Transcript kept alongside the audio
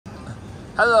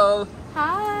Hello.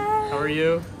 Hi. How are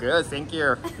you? Good, thank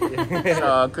you.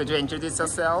 So, could you introduce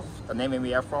yourself? The name and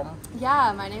where you're from?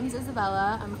 Yeah, my name's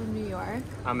Isabella. I'm from New York.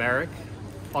 I'm Eric,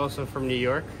 also from New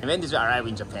York. And when did you arrive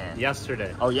in Japan?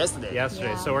 Yesterday. Oh, yesterday. Yesterday,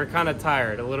 Yeah. so we're kind of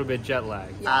tired, a little bit jet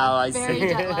lagged. Yeah, Oh, I very see.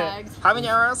 jet lagged. How many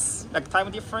hours? Like time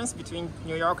difference between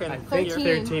New York and I think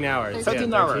here? 13 hours.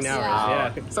 13 yeah, hours. 13 hours,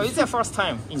 Yeah. yeah. So it's your first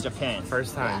time in Japan?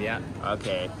 First time, Yeah. yeah.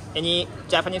 Okay. Any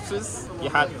Japanese foods you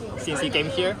had since you came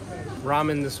here?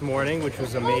 Ramen this morning, which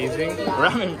was amazing.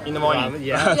 Ramen in the morning? Ramen,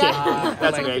 yeah. Yeah.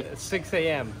 That's like great. 6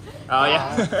 a.m. Oh,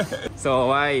 yeah. So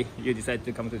why you decided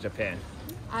to come to Japan?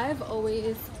 I've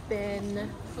always been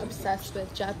obsessed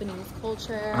with Japanese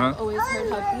culture. Uh-huh. I've always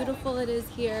heard how beautiful it is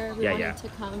here. We Yeah, wanted yeah. to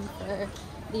come for,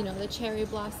 you know, the cherry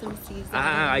blossom season.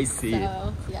 Ah, I see.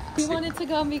 So, yeah. We wanted to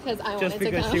come because I Just wanted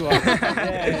to because come. she was.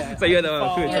 Yeah. So you're the one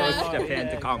who Yeah. chose Japan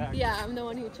to come? Yeah, I'm the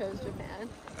one who chose Japan.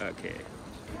 Okay.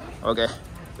 Okay.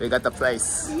 We got the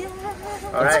place. Yeah.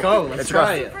 All Let's right, go. Let's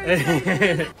try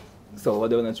it. So what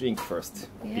do you want to drink first?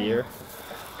 Yeah. Beer?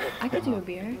 I could do a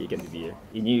beer. You can do beer.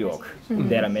 In New York,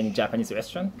 there are many Japanese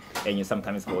restaurants, and you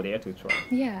sometimes go there to try.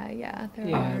 Yeah, there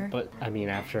Yeah, are. but I mean,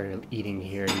 after eating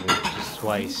here even just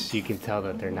twice, you can tell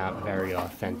that they're not very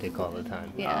authentic all the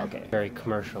time. Yeah. Okay. Very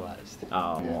commercialized.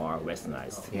 More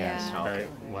westernized. Yes, Yeah. very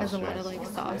Has a lot of westernized. like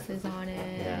sauces on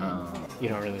it. Yeah. You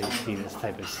don't really see this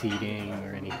type of seating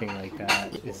or anything like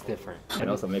that. It's different. And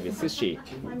also maybe sushi.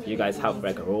 You guys have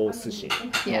like raw sushi,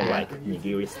 Yeah. more like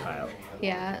nigiri style.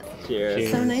 Yeah.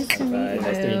 Cheers. So nice to meet Bye. you.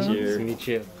 Nice to meet Nice to you. meet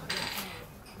you.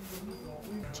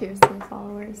 Cheers to the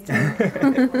followers.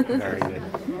 Very good.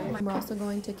 We're also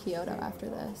going to Kyoto after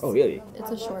this. Oh really? It's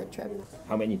a short trip.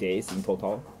 How many days in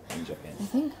total in Japan? I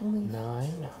think only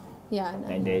 9? yeah,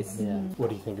 9 days. Yeah. What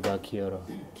do you think about Kyoto?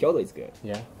 Kyoto is good.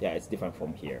 Yeah? Yeah, it's different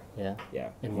from here. Yeah? Yeah,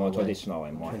 In more what way? traditional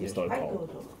and more historical.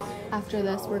 After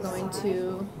this, we're going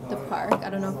to the park. I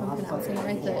don't know if I'm pronouncing it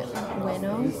right. The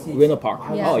Ueno. Ueno Park.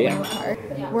 Yeah, Oh Ueno yeah. Park.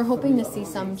 We're hoping to see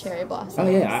some cherry blossoms. Oh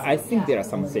yeah. I think there are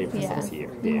some safe blossoms Yeah.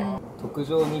 here. Yeah.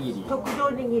 Tokujo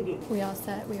nigiri. We all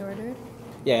set. We ordered.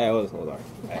 Yeah, I always order.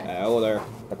 Okay. I order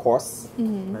the course.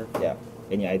 Mm-hmm. Yeah.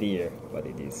 Any idea what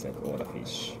it is? Like order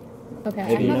fish. Okay,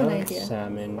 Maybe I have an idea.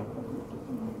 salmon,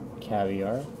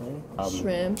 caviar, right?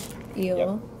 Shrimp,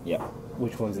 eel. Yep.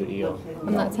 Which one's the eel?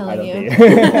 I'm not I telling don't you.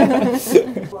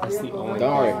 think. That's the only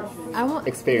Don't worry. I want.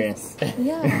 Experience.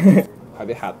 Yeah. Have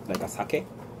you had like a sake?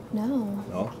 No.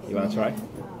 No? You wanna try? A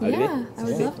little Yeah, bit? I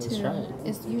would love Let's try to. it.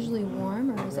 It's usually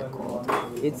warm or is it cold?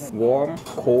 It's warm,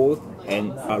 cold,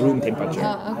 and room temperature.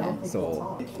 Oh, okay.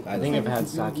 So I think I've had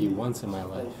sake once in my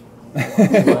life.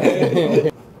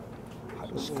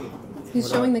 He's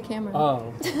showing the camera.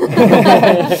 Oh.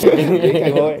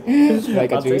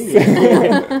 like a I'll juice.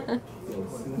 take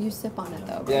You sip on it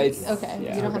though. Yeah, right? it's okay.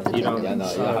 Yeah, You don't have to. You don't, take yeah, it.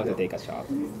 no, you don't have to take a shot.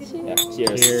 Yeah.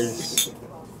 Cheers. Cheers.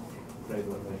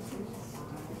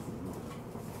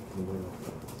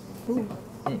 Ooh.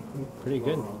 Pretty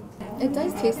good. It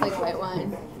does taste like white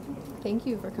wine. Thank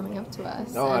you for coming up to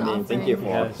us. No, I and mean, thank you for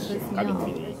offering Yes. this coming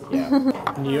meal. with me.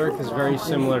 Yeah. New York is very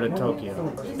similar to Tokyo.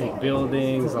 Big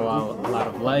buildings, a lot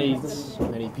of lights,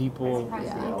 many people.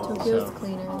 Yeah, Tokyo's So,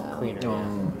 cleaner though. Cleaner.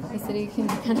 The city can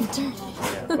be kind of dirty.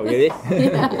 Oh, really?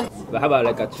 But how about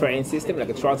like a train system, like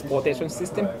a transportation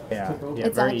system? Yeah. Yeah.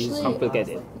 It's Very actually- easy.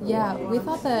 Complicated. Yeah, we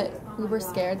thought that we were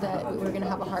scared that we were gonna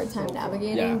have a hard time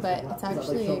navigating, Yeah. but it's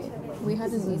actually we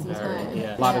had an easy time.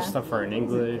 Yeah. A lot of stuff are in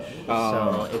English,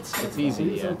 Oh. so it's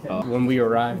easy. Yeah. When we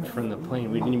arrived from the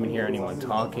plane, we didn't even hear anyone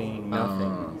talking.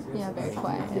 Nothing. Yeah, very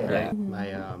quiet. Yeah.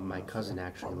 My cousin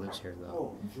actually lives here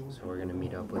though, so we're gonna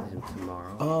meet up with him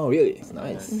tomorrow. Oh, really? It's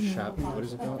nice. What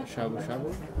is it called? Shabu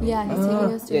shabu? Yeah, he's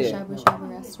taking us to a yeah. shabu shabu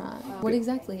restaurant. What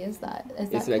exactly is that? Is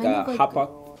that It's like kind a of like hot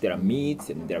pot. There are meats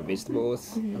and there are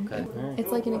vegetables. Okay. Alright.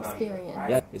 it's like an experience.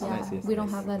 Yeah, it's Yeah, nice. It's we don't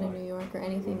nice. have that in New York or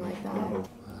anything like that.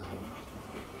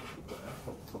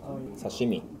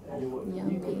 Sashimi.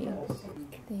 Yummy.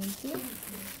 Thank you.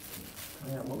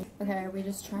 Okay, are we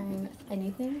just trying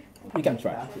anything? You can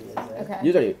try. Okay.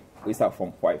 Usually we start from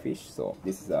white fish, so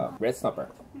this is a red snapper.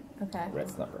 Okay. Red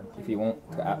snapper. If you want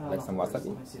to add like some wasabi,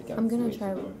 you can. I'm gonna switch.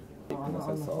 try.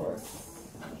 Pinosa sauce.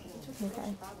 Okay.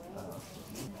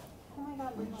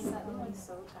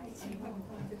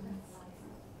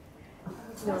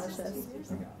 Delicious.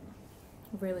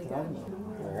 Really good.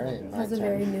 Alright. It has a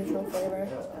very neutral flavor.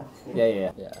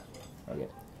 Yeah. Yeah. Okay.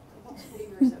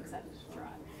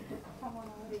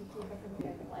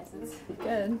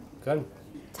 Good. Good.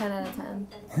 10 out of 10.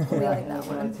 We like that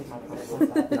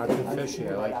one. Not too fishy.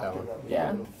 I like that one.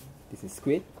 Yeah. This is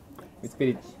squid. It's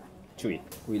pretty chewy.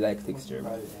 We like texture.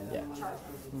 Yeah.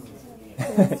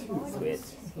 Sweet.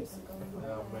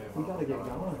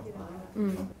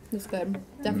 It's good.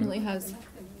 Definitely has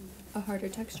a harder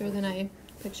texture than I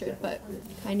pictured, but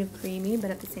kind of creamy,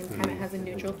 but at the same time it has a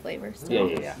neutral flavor still.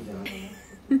 Yeah.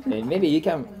 And maybe you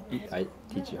can. I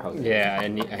teach you how to. Yeah, I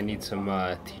need some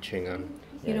teaching on.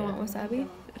 You don't want wasabi?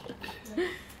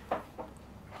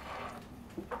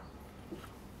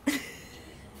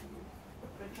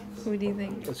 What do you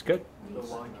think? It's good.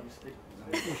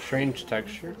 Strange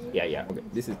texture. Yeah. Okay.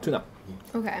 This is tuna.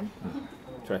 Okay.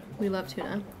 Try. We love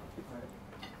tuna.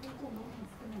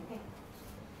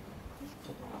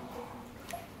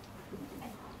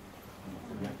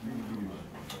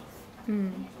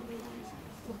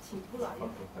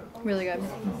 Really good.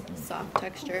 Soft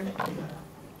texture.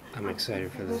 I'm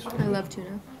excited for this I one. love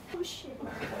tuna.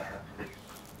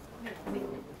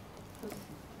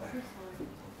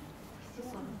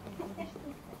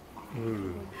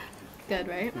 Good,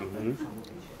 right?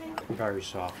 Very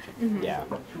soft. Yeah.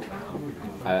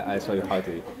 I show you how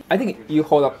to. I think you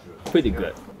hold up pretty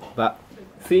good, but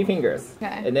 3 fingers.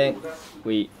 Okay. And then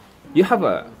you have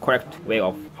a correct way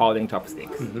of holding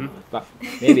chopsticks, but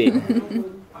maybe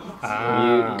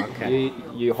Okay.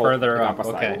 you hold Further the up,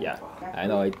 upper side. okay. Yeah. I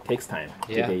know it takes time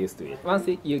to Yeah. get used to it. Once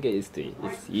you get used to it,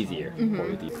 it's easier for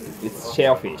you to eat. It's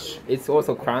shellfish. It's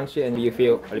also crunchy and you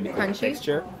feel a little bit of Crunchy?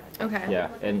 texture. Okay. Yeah,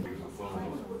 and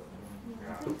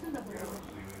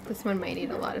This one might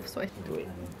need a lot of soy. do it.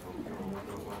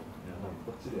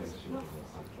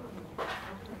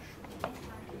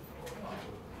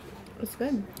 It's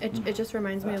good. It just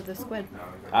reminds me of the squid.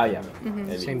 Ah, yeah.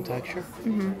 Maybe. Same texture.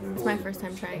 It's my first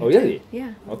time trying Oh, it. really?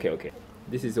 Yeah. Okay.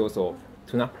 This is also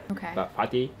tuna, Okay. but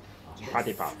fatty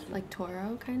part. Like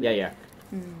toro kind of? Yeah.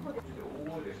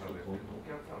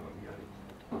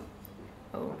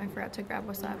 Oh, I forgot to grab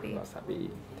wasabi. Wasabi.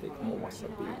 Take more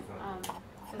wasabi.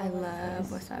 I love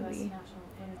wasabi.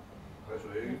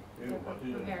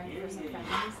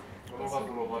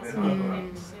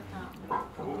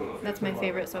 That's my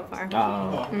favorite so far.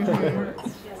 Ah. All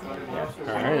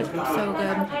right. So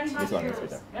good. This one is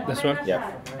better. This one?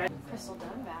 Yeah.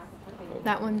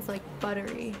 That one's like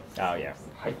buttery. Oh, yeah.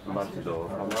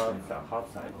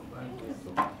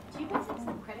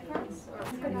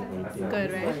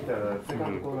 Good, right?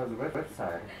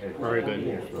 Very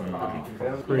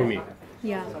good. Creamy.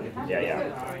 Yeah.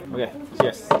 Yeah. Okay.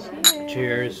 Cheers.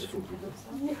 Cheers.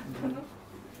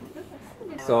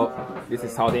 So this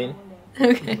is sardine.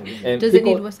 Okay. And Does it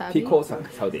need wasabi? Pickle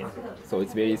sardine. So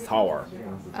it's very sour.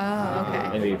 Oh,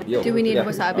 okay. And Do we need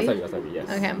wasabi? Wasabi, yes.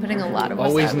 Okay, I'm putting a lot of wasabi.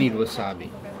 Always need wasabi.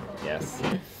 Yes.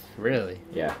 Really?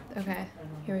 Yeah. Okay,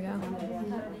 here we go.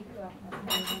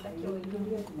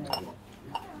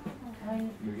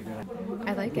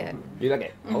 I like it. You like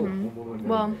it? Oh.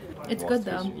 Well, it's good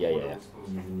though. Yeah.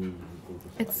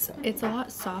 It's a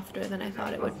lot softer than I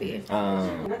thought it would be,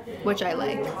 which I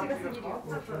like.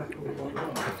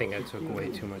 I think I took way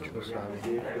too much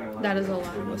wasabi. That is a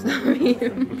lot of wasabi.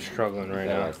 I'm struggling right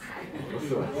now.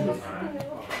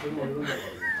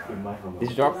 Did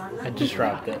you drop? I just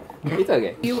dropped it. It's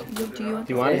okay. Do you want? Do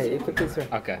you want Yeah, it? you put this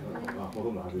right. Okay.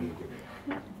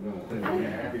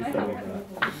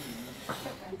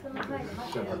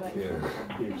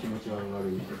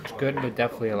 It's good, but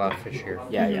definitely a lot fishier.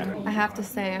 Yeah. I have to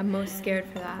say, I'm most scared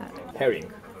for that.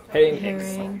 Herring Herring,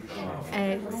 eggs.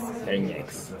 Herring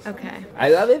eggs. Okay. I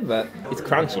love it, but it's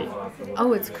crunchy.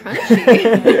 Oh, it's crunchy.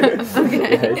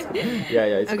 Okay.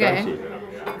 It's Okay. crunchy.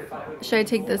 Should I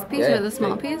take this piece Yeah, or the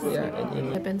small take- piece? yeah,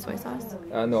 and- Dip in soy sauce.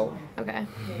 No. Okay.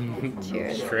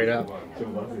 Cheers. Straight up.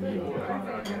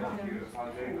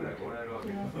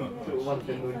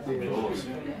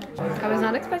 I was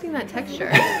not expecting that texture.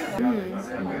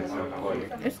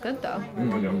 It's good though.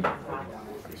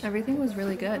 Everything was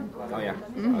really good. Oh yeah.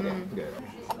 Okay. Good.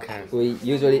 Okay. We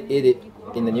usually eat it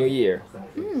in the new year.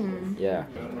 Yeah.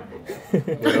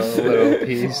 Little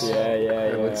piece.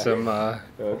 Yeah. With some,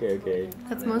 Okay.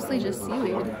 That's mostly just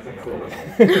seaweed.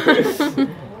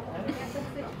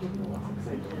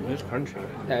 it's crunchy.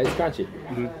 Yeah, it's crunchy.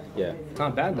 Yeah. It's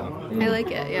not bad though. I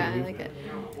like it. Yeah, I like it.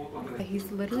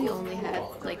 He's literally only had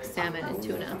like salmon and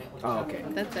tuna. Oh, okay.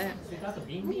 That's it.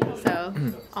 So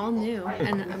all new,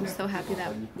 and I'm so happy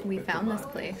that we found this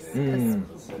place because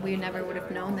we never would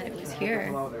have known that it was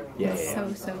here. Yeah, It's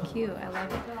yeah. so cute. I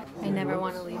love it. I never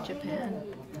want to leave Japan.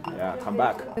 Yeah, come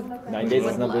back. 9 days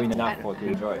is not Would going love enough that. for to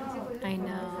enjoy. I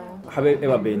know. have you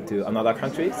ever been to another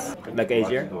countries like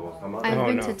Asia? I've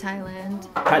been no. to Thailand.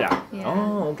 Thailand. Yeah.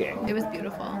 Oh, okay. It was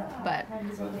beautiful, but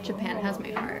Japan has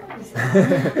my heart.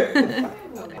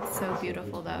 It's so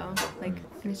beautiful though. Like,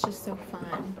 and it's just so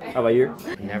fun. How about you?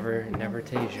 Never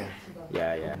to Asia.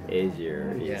 Yeah.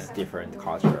 Asia is Yeah. different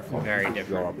culture from Very different.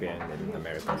 European and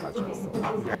American culture.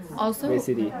 So. Also,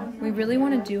 Basically. we really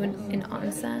want to do an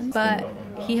onsen, but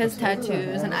he has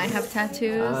tattoos and I have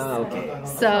tattoos. Okay.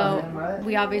 So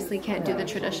we obviously can't do the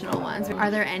traditional ones.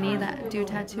 Are there any that do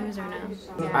tattoos or no?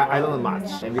 I don't know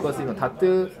much, and because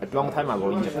tattoo a long time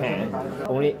ago in Japan,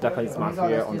 only Japanese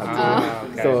mafia on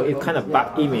tattoo, okay. so it's kind of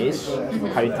bad image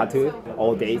having tattoo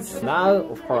all days. Now,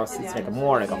 of course, it's like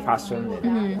more like a fashion.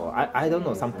 And, so I don't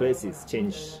know. Some places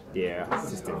change their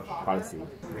system policy.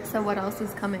 So what else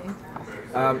is coming?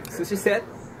 Sushi set,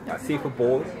 seafood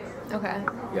bowl. Okay.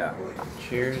 Yeah.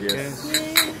 Cheers.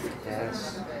 Yes.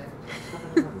 Yes.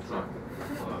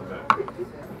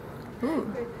 Ooh.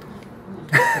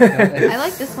 I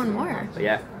like this one more.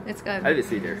 Yeah. It's good. I'll be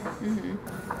sweeter.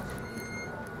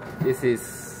 This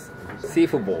is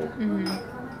seafood bowl.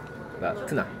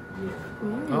 Tuna.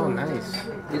 Oh, nice.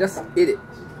 You just eat it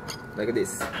like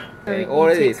this. And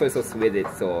already soy sauce with it,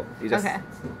 so you just Okay.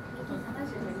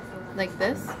 Like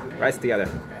this? rice together.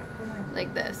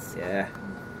 Like this. Yeah.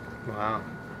 Wow.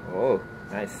 Oh,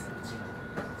 nice.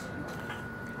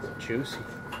 Juicy.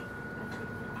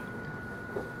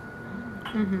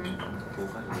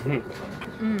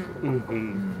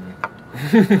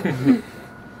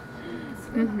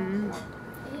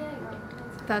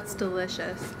 That's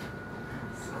delicious.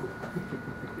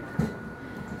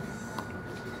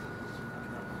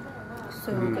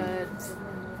 So good.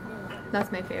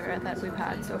 That's my favorite that we've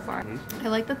had so far. I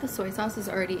like that the soy sauce is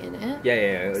already in it. Yeah.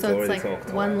 It's So it's already like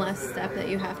soft. one less step that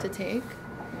you have to take.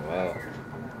 Wow.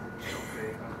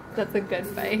 That's a good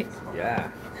fight.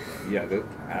 Yeah. Yeah, good.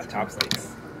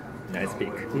 Chopsticks. Nice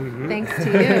pick. Thanks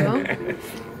to you.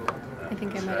 I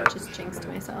think I might have just jinxed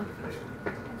myself.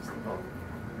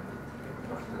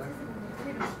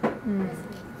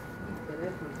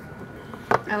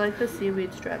 I like the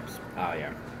seaweed strips. Oh,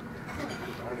 yeah.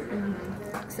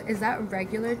 So is that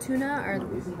regular tuna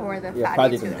or the Yeah,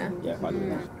 fatty fatty tuna? tuna. Yeah, fatty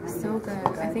tuna. So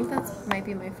good. I think that might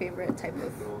be my favorite type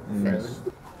of fish.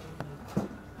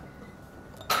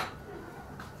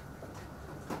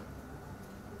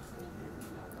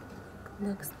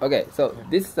 Looks Okay, so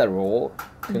this is a roll,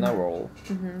 tuna roll.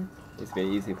 It's very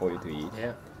easy for you to eat.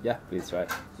 Yeah. Yeah, please try.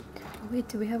 Wait,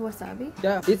 do we have wasabi?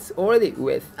 Yeah, it's already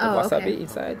with the Oh, wasabi okay.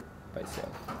 inside by itself.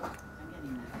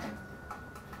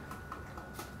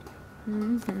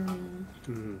 I'm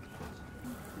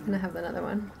gonna have another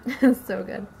one. So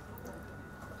good.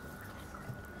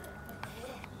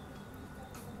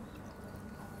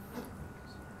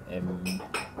 And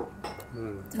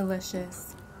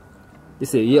Delicious.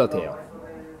 this is yellowtail.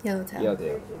 Yellowtail.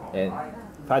 Yellowtail. And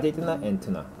fatty tuna and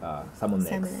tuna. Salmon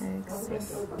eggs. Salmon eggs.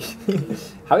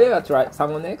 Yes. Have you ever tried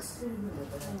salmon eggs?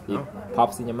 It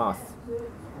pops in your mouth.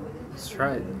 Let's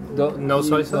try it. Don't, No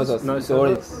soy sauce? No sauce. No It's soy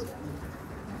already- sauce.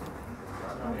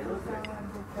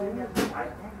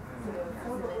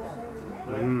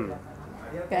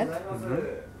 Good?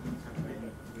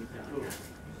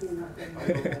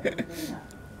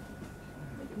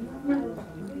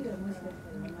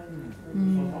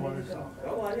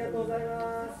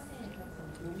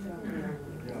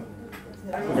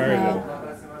 Very good.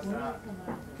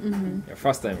 Your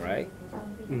first time, right?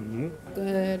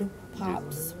 Good.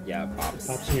 Pops. Yeah, pops.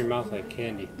 Pops in your mouth like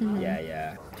candy.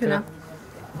 Yeah. Tuna.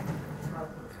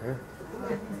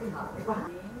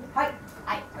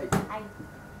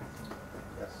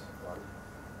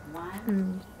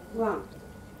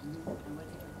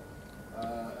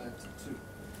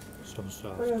 So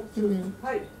soft.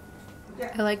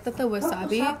 I like that the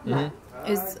wasabi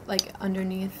is like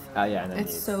underneath. Yeah, and then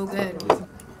It's so good.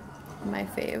 My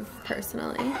fave,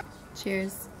 personally.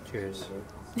 Cheers. Cheers.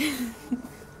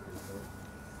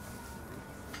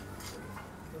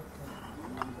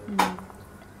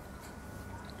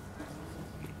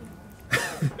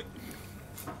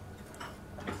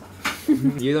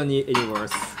 You don't need any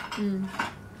words. How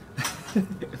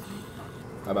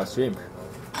about shrimp?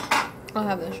 I'll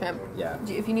have the shrimp. Yeah.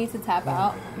 If you need to tap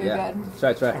out, you're Yeah.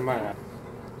 good. Try. I might have.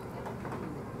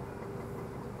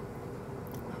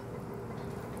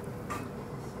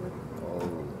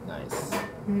 Oh, nice.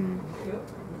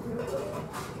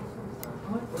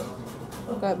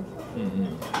 Good.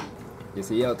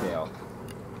 It's a yellowtail.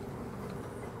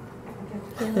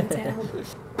 Yellowtail.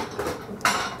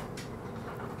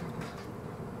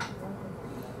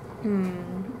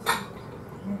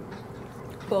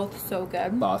 Both so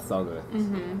good. But so good.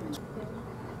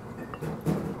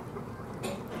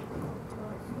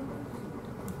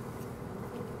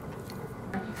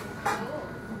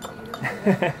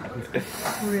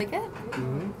 Really good.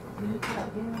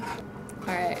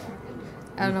 All right.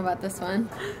 I don't know about this one.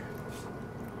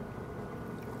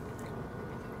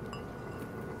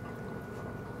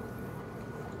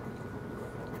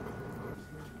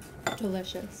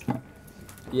 Delicious.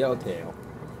 Yellowtail.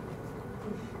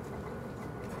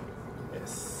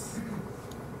 Yes.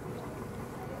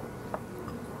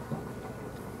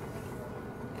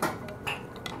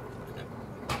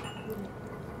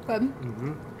 Good.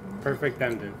 Perfect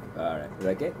ending. Alright, you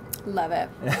like it? Love it.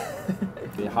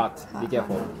 Be hot, be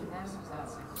careful.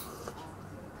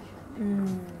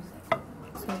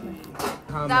 So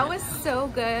good. That was so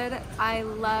good. I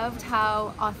loved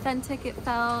how authentic it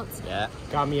felt. Yeah.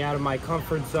 Got me out of my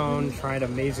comfort zone, trying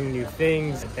amazing new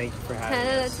things. Thank you for having 10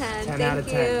 out us. of 10. 10 Thank out of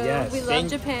 10, you. yes. We love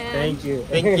Japan. Thank you.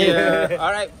 Thank you.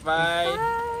 Alright, bye.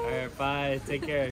 All right, bye. Take care.